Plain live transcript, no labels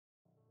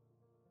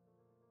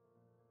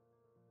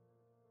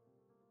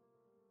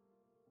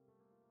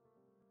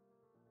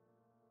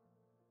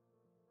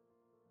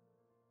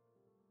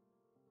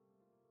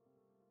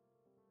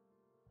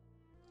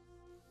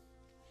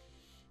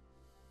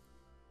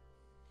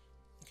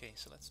Okay,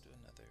 so let's do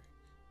another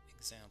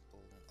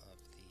example of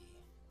the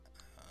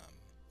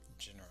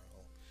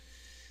general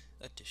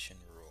addition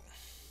rule.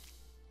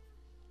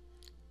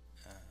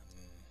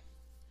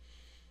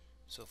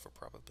 So for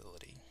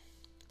probability,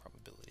 the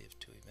probability of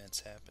two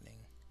events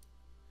happening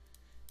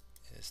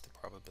is the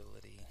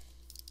probability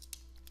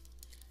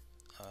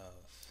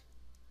of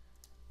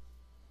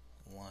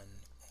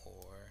one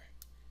or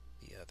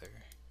the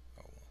other,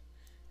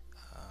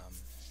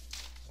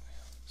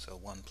 so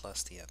one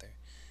plus the other,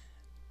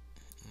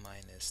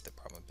 minus the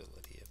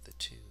probability of the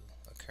two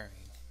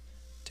occurring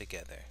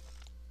together.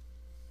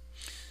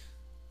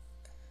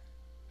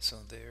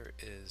 So there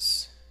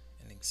is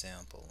an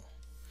example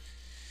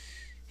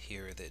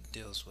here that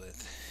deals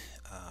with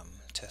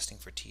testing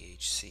for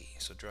THC,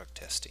 so drug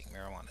testing,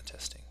 marijuana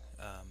testing,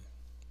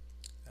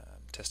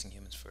 testing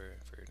humans for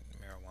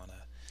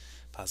marijuana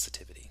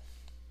positivity.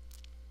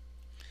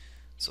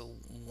 So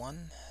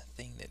one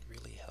thing that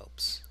really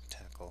helps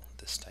tackle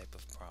this type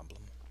of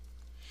problem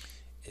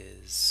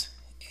is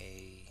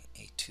a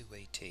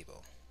two-way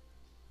table.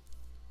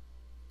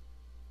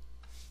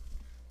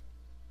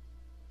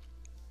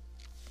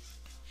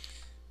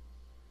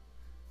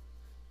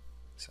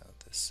 So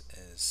this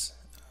is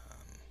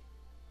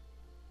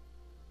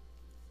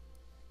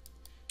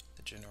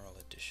the general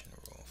addition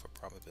rule for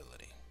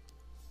probability.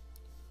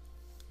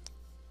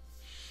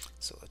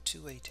 So a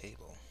two-way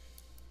table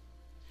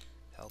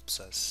helps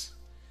us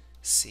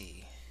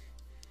see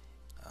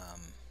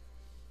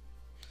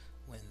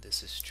when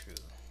this is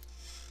true,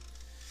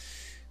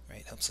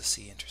 right? Helps us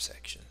see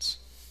intersections.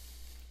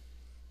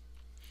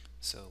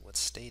 So what's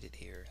stated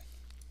here,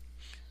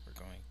 we're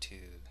going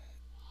to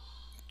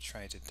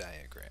try to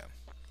diagram.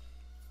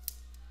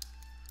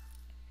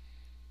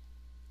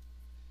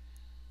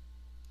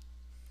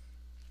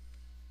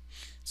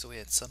 So we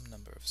had some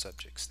number of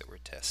subjects that were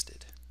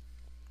tested,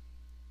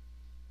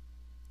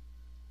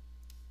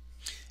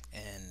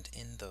 and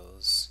in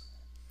those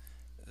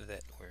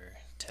that were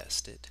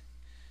tested,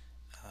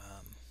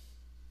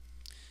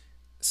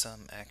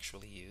 some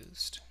actually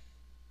used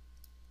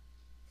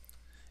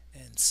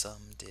and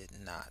some did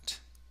not.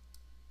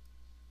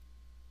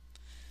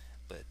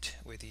 But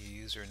whether you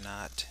use or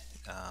not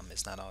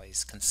is not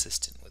always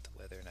consistent with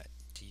whether or not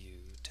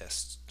you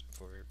test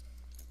for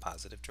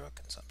positive drug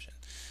consumption.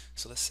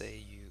 So let's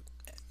say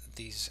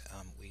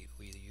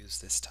we use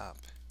this top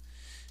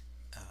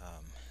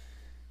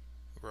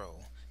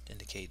row to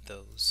indicate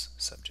those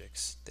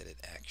subjects that it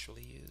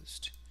actually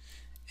used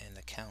and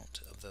the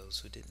count of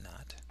those who did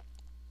not.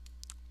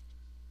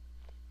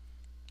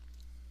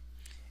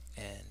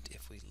 And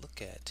if we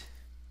look at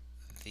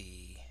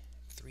the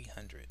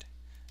 300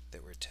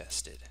 that were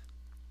tested,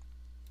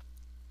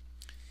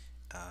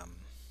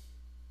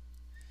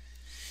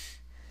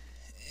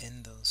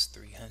 in those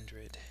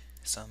 300,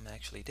 some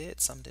actually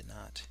did, some did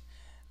not,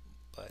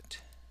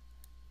 but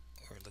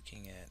we're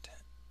looking at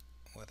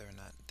whether or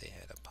not they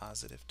had a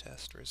positive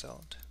test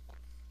result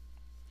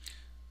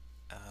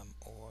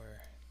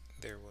or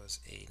there was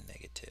a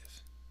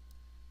negative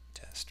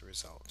test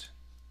result.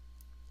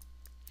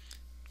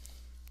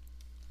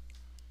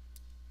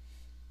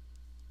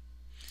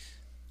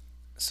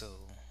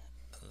 So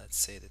let's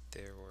say that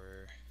there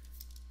were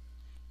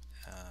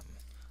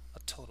a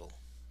total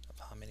of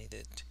how many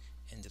that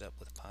ended up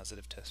with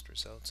positive test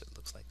results. It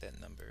looks like that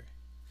number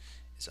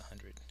is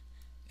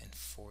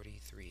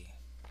 143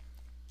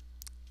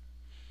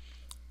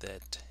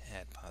 that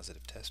had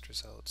positive test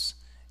results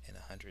and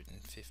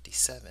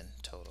 157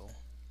 total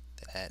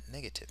that had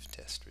negative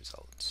test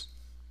results.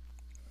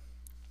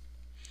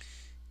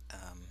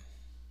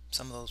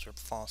 Some of those were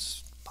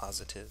false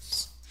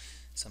positives,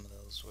 some of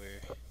those were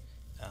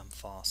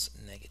false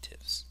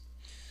negatives.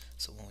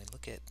 So when we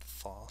look at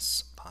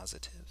false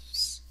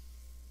positives,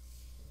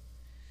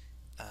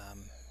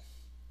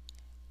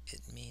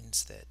 it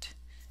means that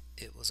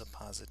it was a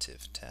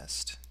positive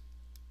test,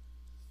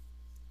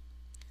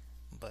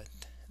 but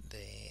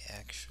they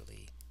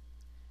actually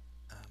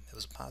it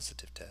was a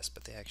positive test,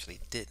 but they actually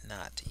did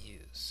not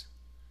use.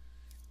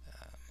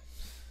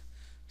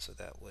 So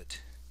that would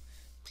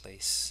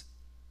place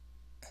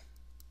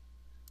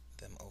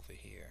them over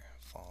here,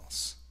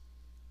 false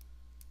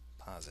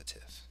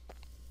positive.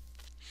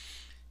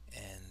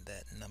 And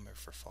that number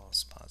for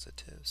false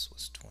positives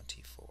was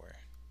 24.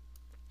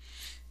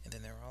 And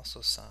then there were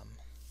also some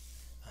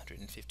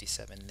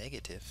 157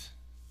 negative.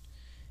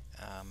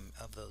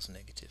 Of those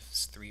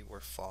negatives, 3 were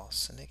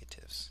false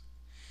negatives,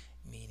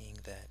 meaning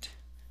that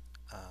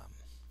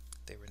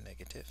they were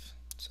negative,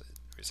 so it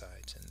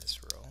resides in this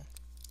row.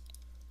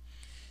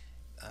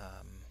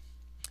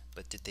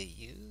 But did they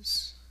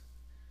use?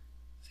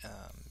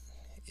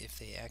 If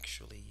they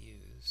actually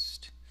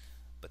used,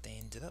 but they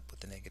ended up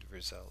with a negative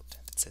result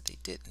that said they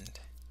didn't,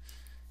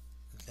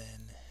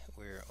 then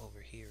we're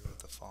over here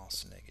with a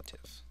false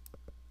negative.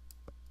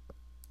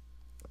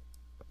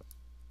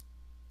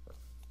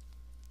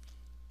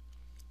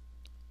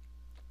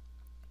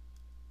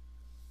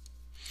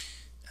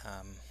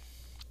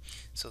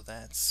 So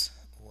that's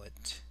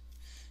what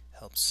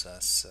helps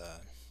us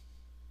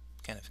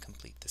kind of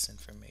complete this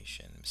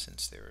information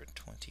since there were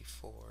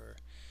 24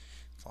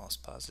 false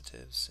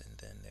positives and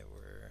then there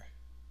were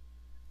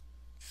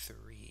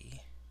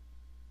 3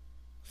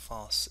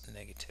 false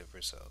negative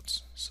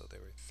results. So there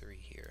were 3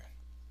 here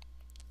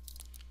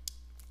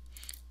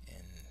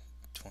and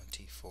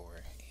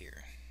 24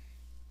 here.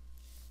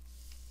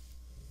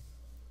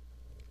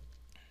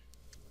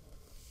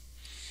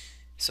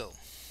 So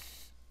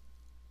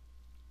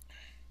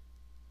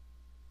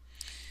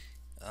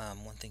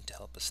one thing to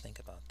help us think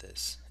about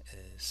this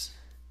is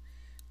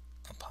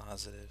a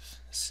positive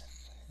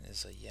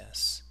is a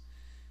yes,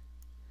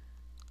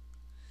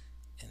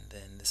 and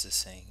then this is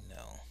saying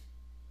no.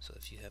 So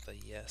if you have a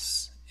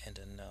yes and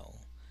a no,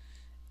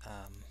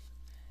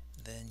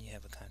 then you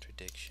have a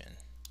contradiction.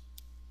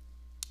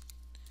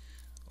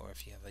 Or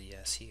if you have a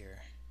yes here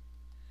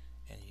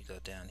and you go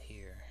down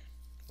here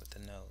with the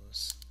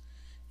no's,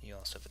 you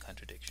also have a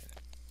contradiction.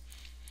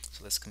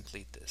 So let's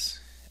complete this.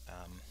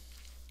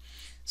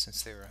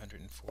 Since there are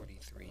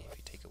 143, if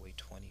you take away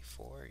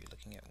 24, you're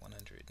looking at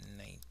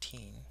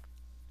 119,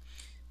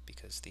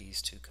 because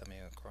these two coming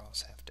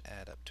across have to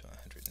add up to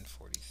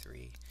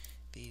 143.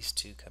 These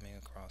two coming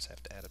across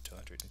have to add up to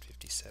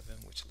 157,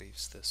 which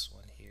leaves this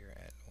one here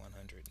at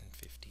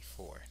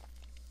 154.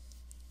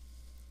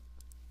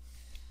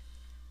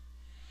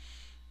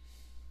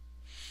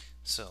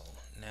 So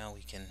now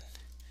we can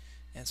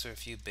answer a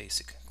few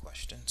basic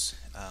questions.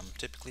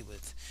 Typically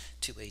with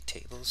 2A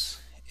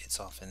tables, it's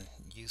often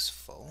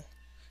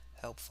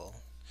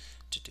helpful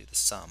to do the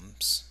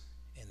sums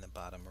in the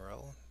bottom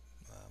row.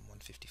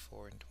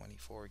 154 and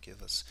 24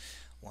 give us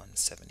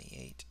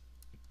 178,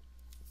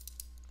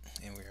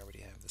 and we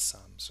already have the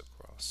sums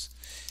across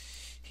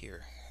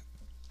here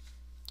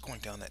going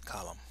down that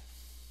column.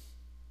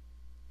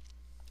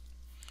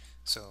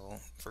 So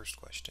first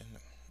question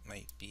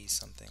might be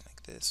something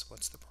like this: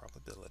 what's the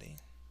probability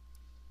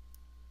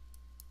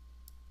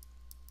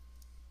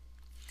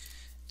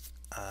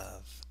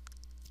of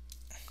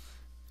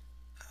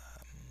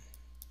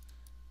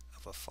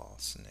a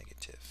false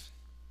negative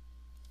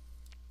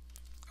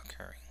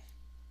occurring?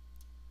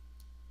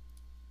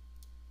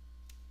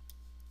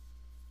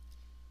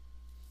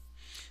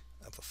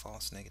 Of a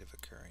false negative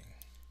occurring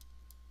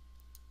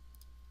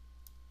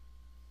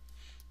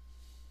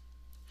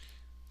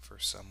for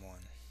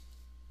someone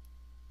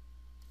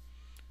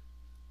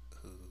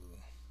who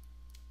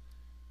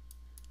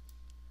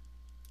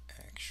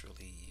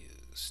actually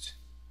used.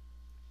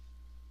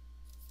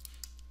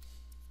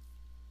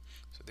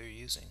 So they're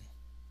using,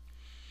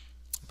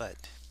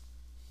 but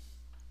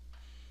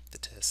the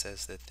test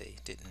says that they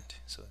didn't.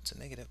 So it's a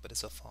negative, but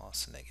it's a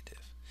false negative.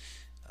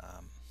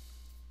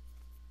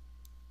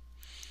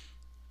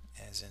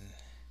 As in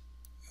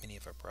many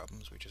of our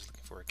problems, we're just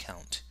looking for a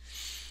count.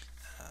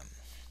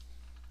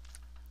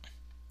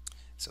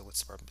 So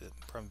what's the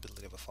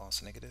probability of a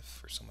false negative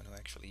for someone who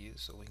actually used?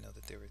 So we know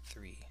that there were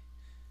 3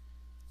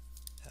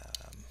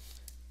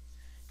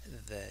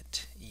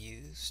 that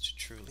used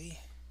truly,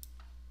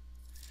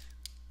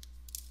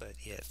 but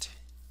yet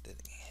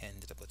that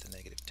ended up with a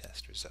negative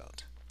test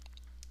result.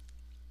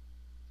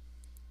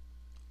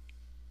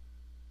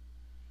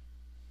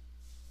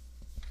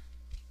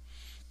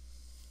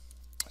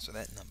 So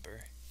that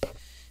number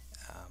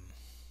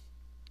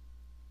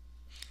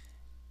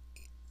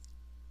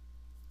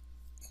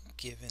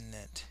given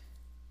that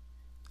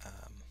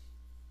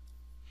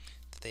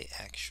they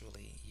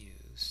actually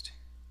used,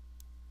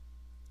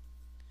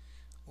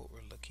 what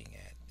we're looking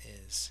at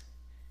is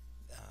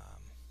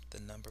the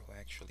number who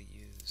actually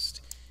used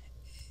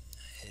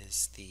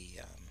is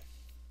the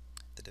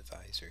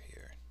divisor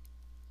here.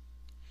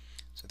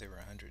 So there were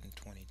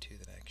 122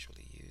 that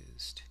actually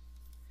used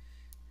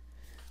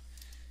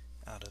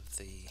out of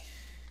the,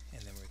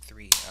 and there were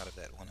 3 out of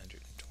that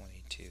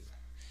 122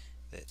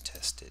 that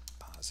tested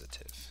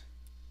positive,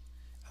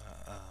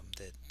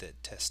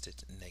 that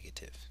tested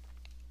negative.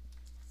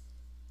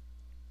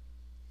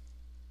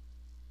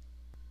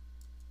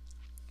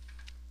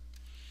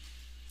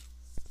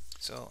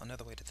 So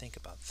another way to think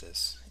about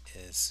this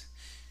is,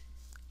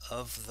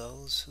 of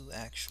those who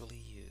actually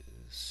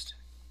used,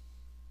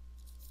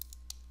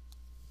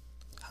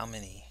 how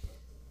many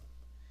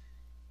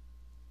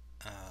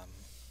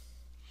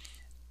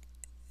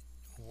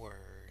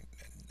were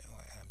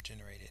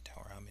generated,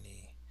 or how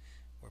many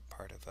were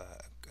part of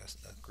a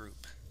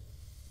group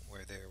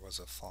where there was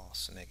a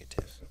false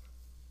negative.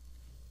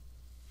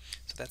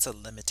 So that's a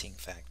limiting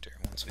factor.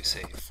 Once we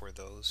say for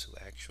those who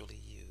actually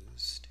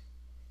used,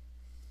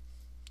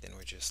 then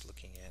we're just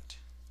looking at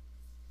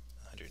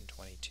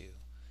 122.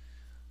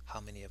 How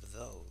many of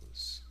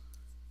those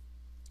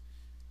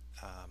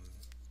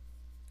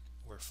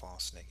were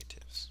false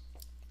negatives?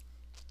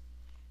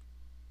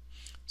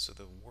 So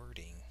the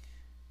wording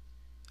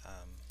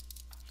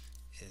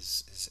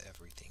is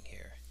everything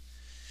here.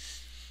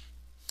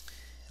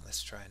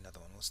 Let's try another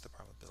one. What's the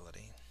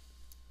probability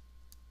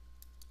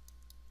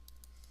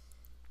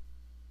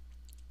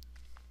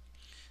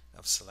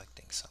of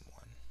selecting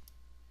someone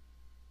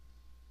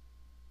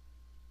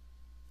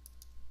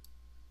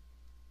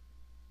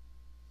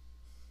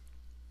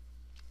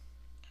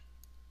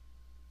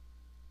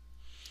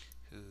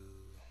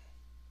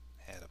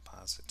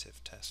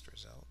positive test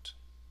result.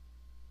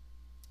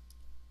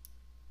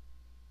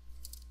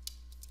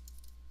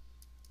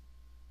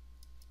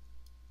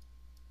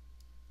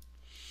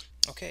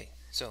 Okay,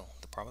 so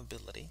the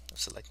probability of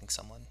selecting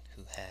someone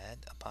who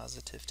had a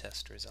positive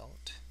test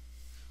result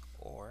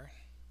or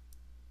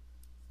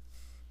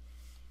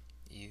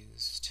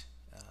used,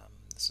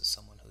 this is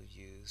someone who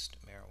used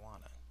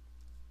marijuana.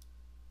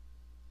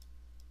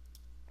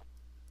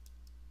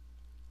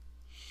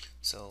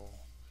 So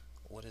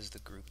what is the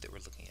group that we're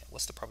looking at?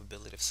 What's the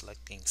probability of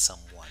selecting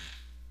someone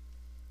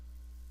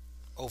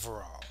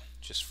overall,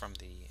 just from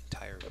the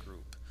entire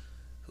group,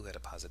 who had a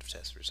positive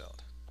test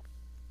result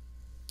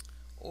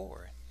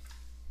or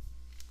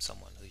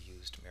someone who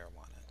used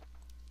marijuana?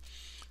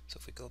 So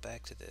if we go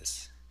back to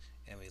this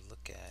and we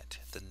look at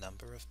the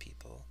number of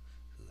people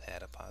who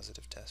had a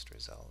positive test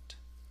result,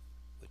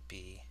 would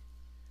be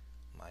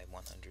my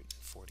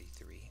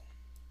 143.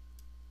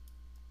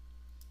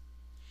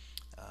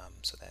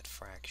 So that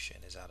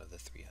fraction is out of the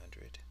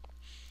 300.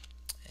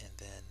 And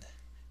then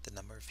the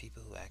number of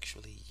people who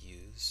actually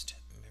used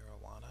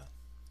marijuana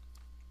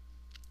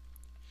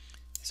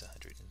is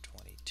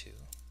 122.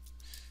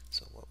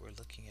 So what we're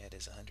looking at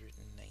is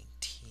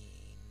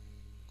 119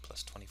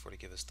 plus 24 to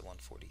give us the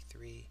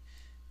 143.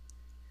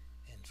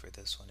 And for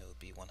this one, it would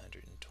be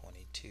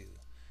 122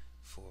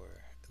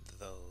 for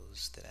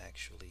those that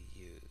actually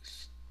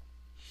use.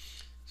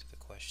 So the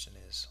question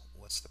is,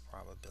 what's the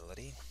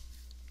probability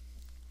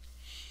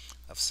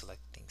of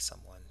selecting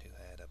someone who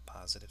had a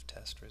positive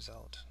test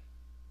result?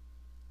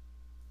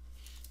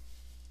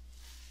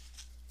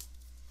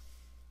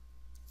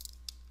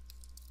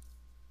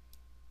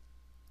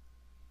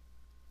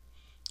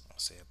 I'll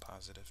say a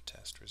positive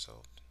test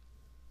result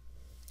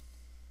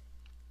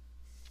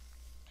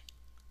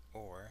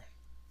or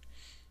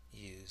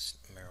used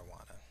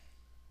marijuana.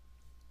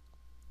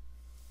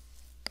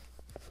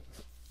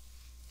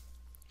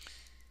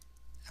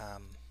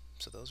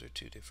 So those are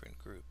two different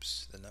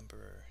groups. The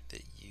number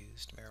that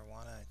used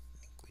marijuana, I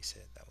think we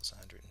said that was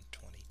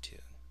 122.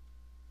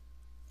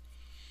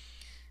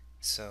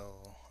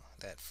 So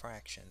that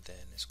fraction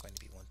then is going to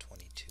be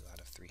 122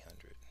 out of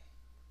 300.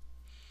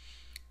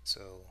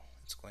 So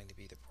it's going to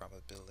be the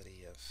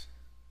probability of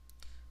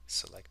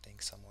selecting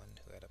someone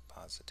who had a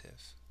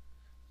positive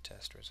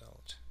test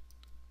result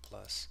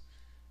plus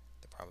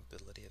the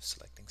probability of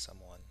selecting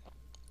someone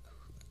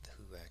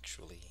who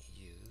actually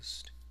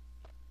used.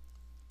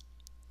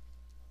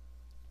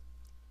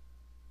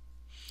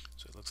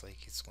 So it looks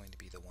like it's going to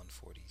be the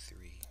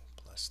 143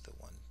 plus the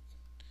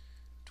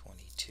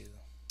 122.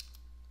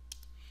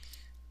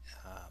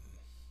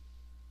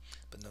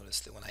 But notice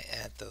that when I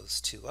add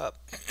those two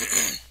up,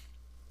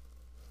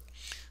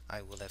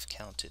 I will have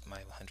counted my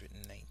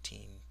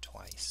 119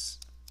 twice,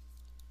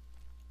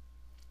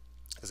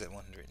 because that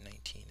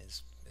 119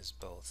 is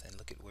both. And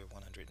look at where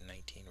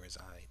 119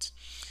 resides.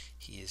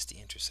 He is the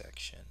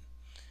intersection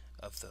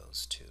of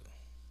those two.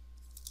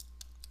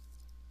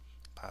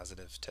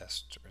 Positive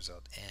test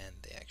result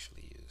and they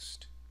actually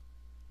used.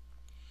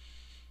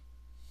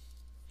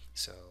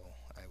 So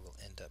I will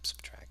end up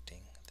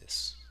subtracting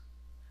this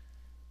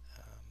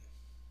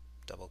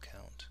double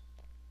count,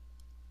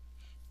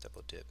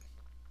 double dip.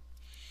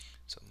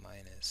 So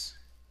minus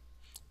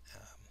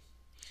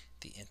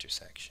the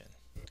intersection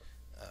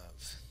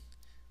of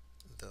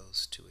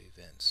those two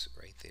events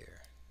right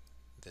there,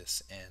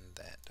 this and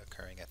that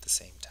occurring at the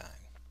same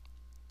time.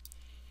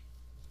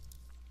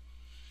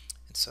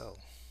 And so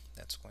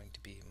that's going to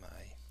be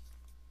my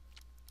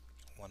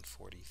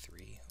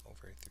 143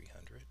 over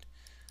 300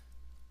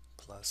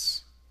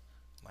 plus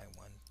my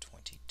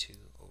 122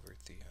 over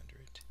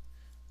 300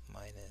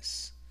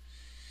 minus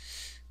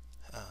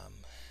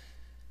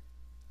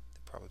the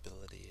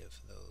probability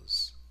of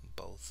those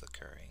both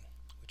occurring,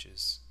 which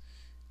is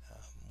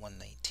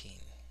 119.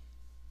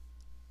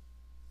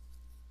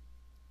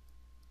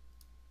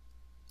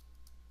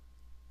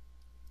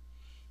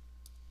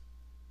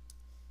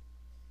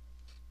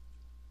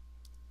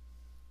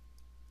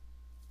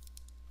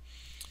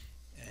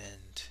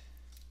 And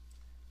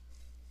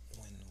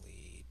when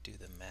we do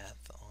the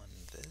math on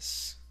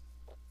this,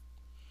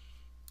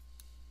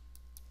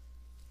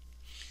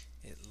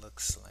 it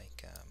looks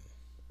like,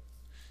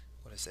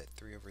 what is that,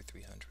 3 over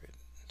 300?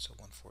 So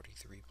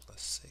 143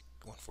 plus 6,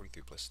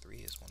 143 plus 3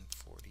 is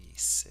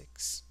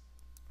 146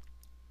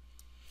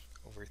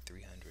 over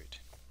 300,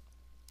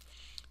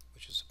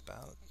 which is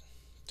about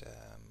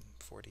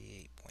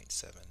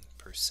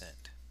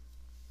 48.7%.